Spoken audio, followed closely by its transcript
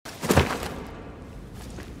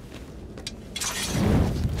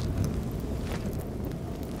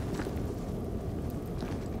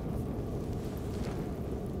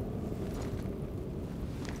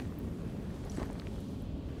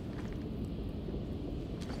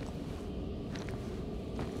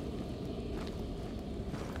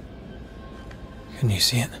Can you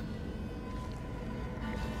see it?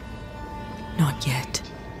 Not yet.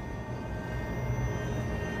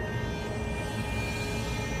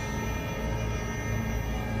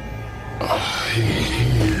 I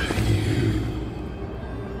hear you.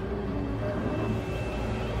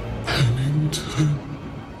 Pennington.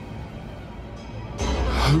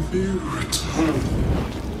 Have you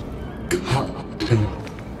returned, Captain?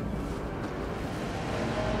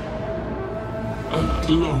 At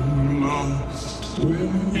long last,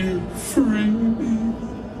 will you free me?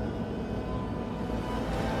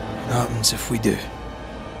 What happens if we do?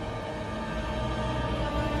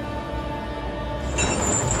 I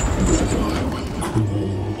will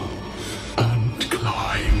crawl and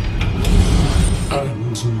climb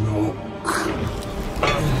and knock,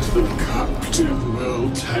 and the captain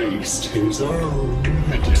will taste his own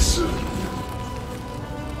medicine.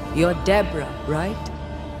 You're Deborah, right?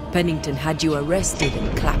 Pennington had you arrested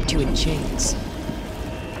and clapped you in chains.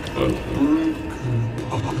 A broken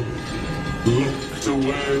body, locked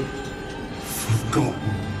away,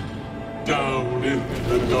 forgotten, down in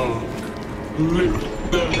the dark.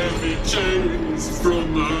 Lift the heavy chains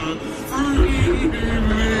from her, free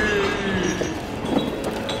me!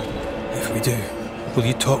 If we do, will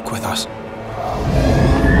you talk with us?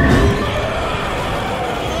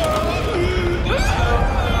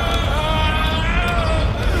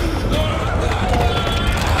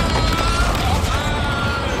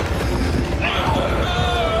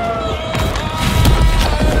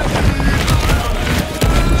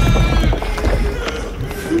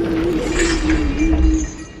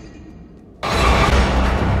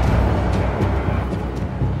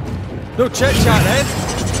 No chit-chat, eh?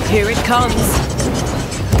 Here it comes.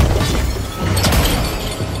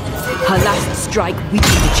 Her last strike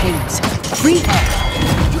weakened the chains. Free her!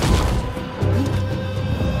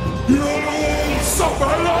 You'll all suffer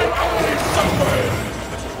like I suffered!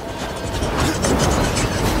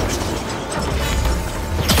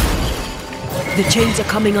 The chains are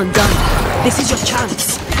coming undone. This is your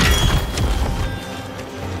chance.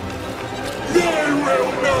 They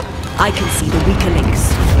will not! I can see the weaker links.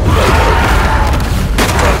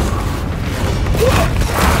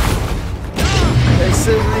 They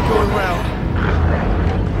certainly going well.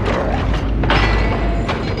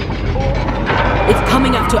 It's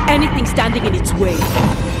coming after anything standing in its way.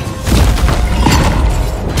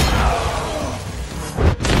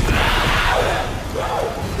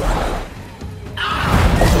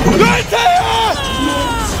 Right there!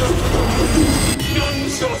 None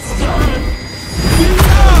shall stand!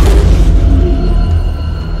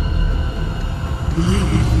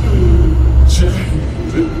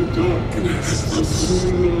 Chained in the darkness.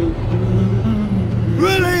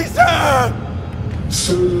 Release her!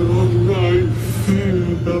 So long I fear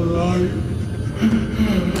the light.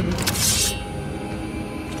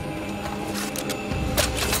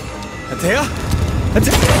 Antea?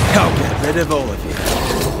 Antea? I'll get rid of all of you.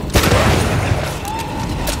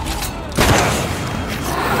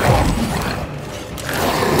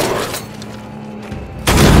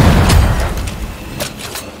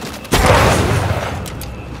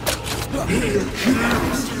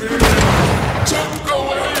 Don't go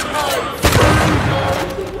away, my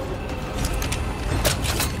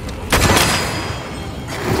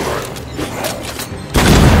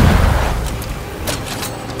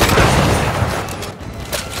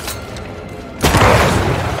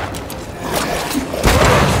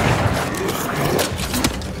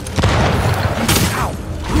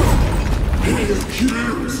He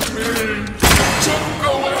accused me! Don't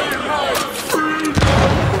go away, my freedom!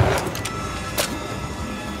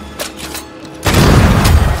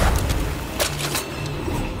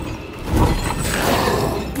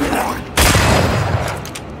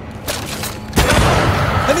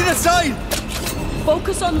 I need a sign!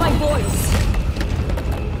 Focus on my voice.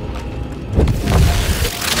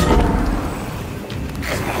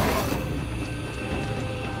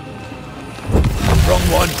 Wrong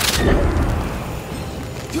one.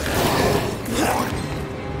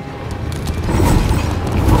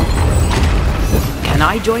 Can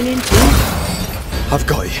I join in too? I've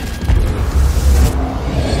got you.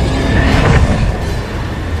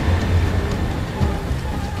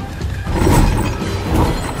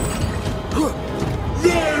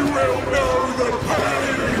 They will know the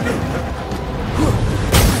pain!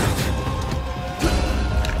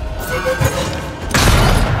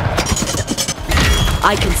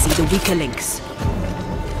 I can see the weaker links.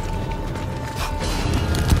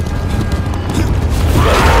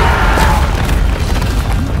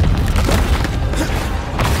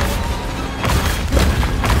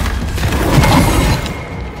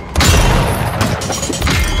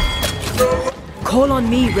 Call on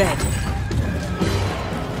me, Red.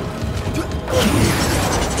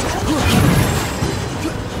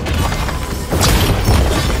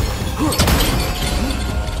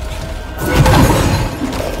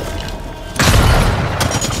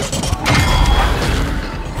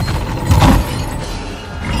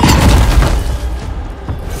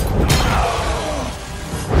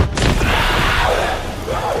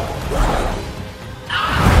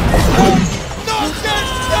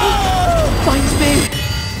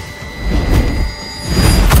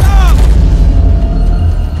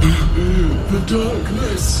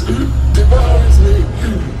 Darkness devours me.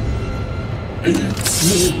 Eats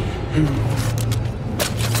me.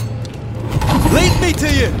 Lead me to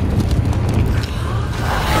you!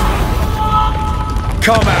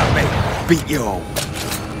 Come at me, beat you all.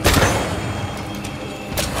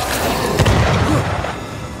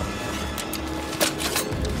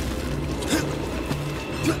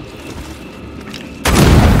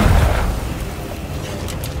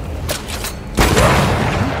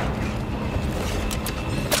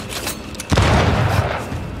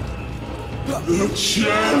 The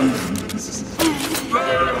chains,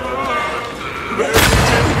 they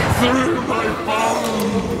dig through my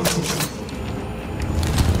bones.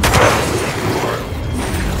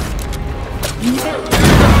 Let me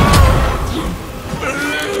out!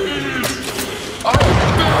 Please! I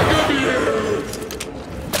beg of you!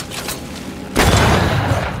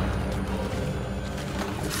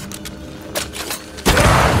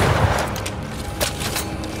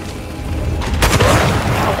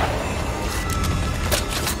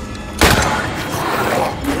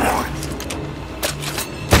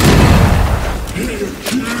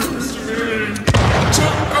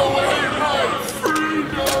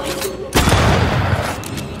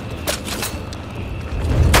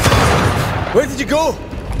 Where did you go?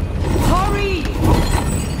 Hurry!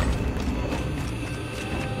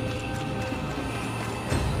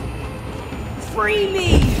 Free me!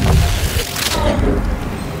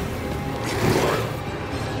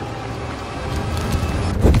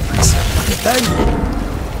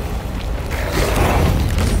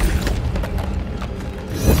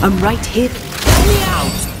 I'm right here. Let me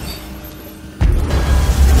out!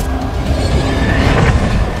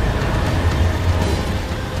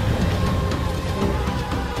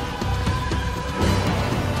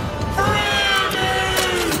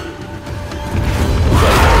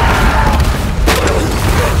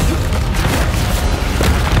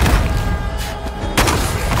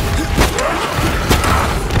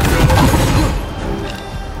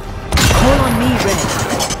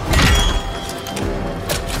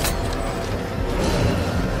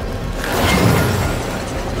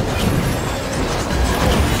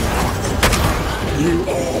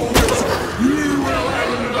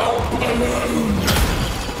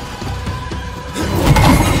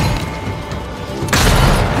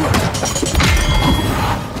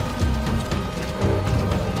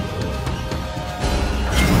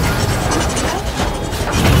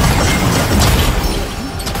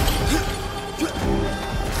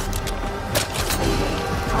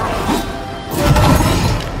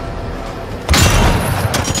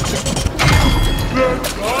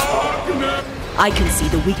 I can see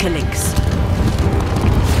the weaker links.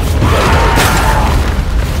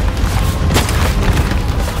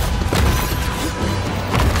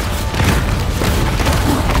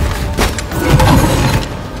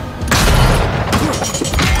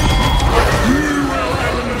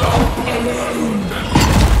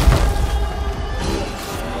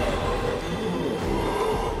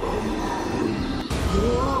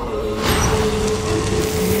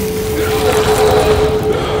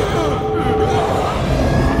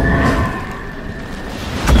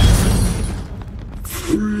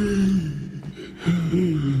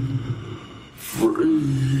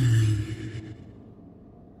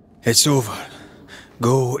 It's over.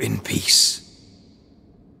 Go in peace.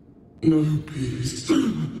 No peace,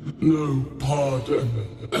 no pardon,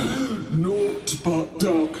 naught but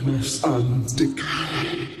darkness and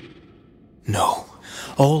decay. No.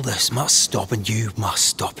 All this must stop and you must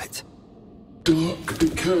stop it. Dark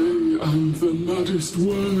decay and the maddest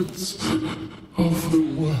words of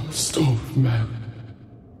the worst of men.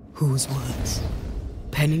 Whose words?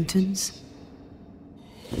 Pennington's?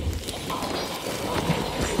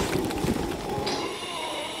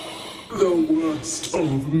 The worst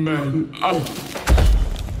of men.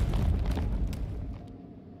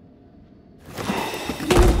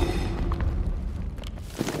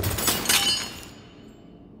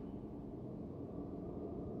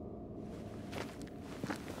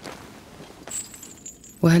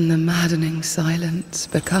 When the maddening silence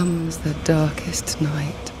becomes the darkest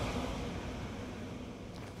night,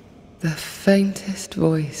 The faintest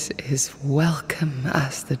voice is welcome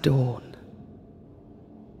as the dawn.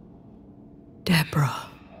 Deborah.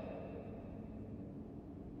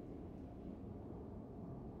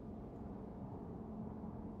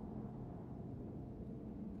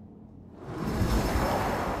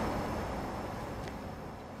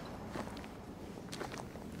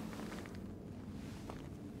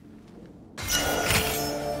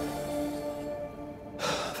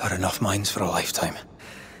 I've had enough minds for a lifetime.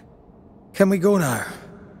 Can we go now?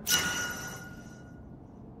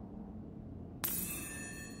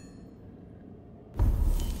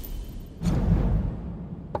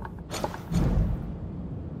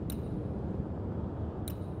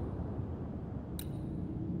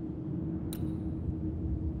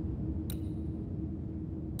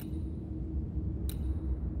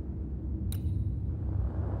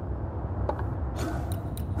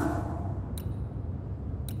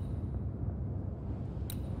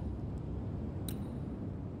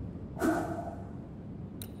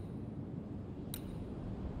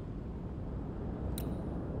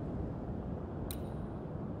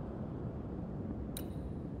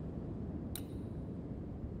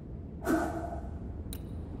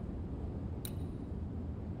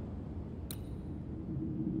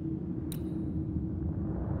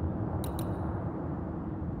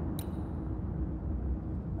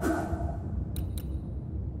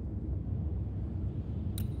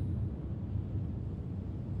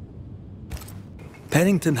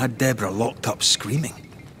 Pennington had Deborah locked up screaming.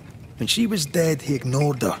 When she was dead, he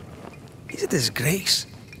ignored her. He's a disgrace.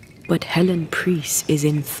 But Helen Priest is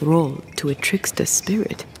enthralled to a trickster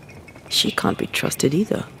spirit. She can't be trusted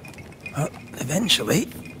either. Eventually,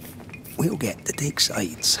 we'll get to take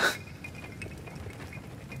sides.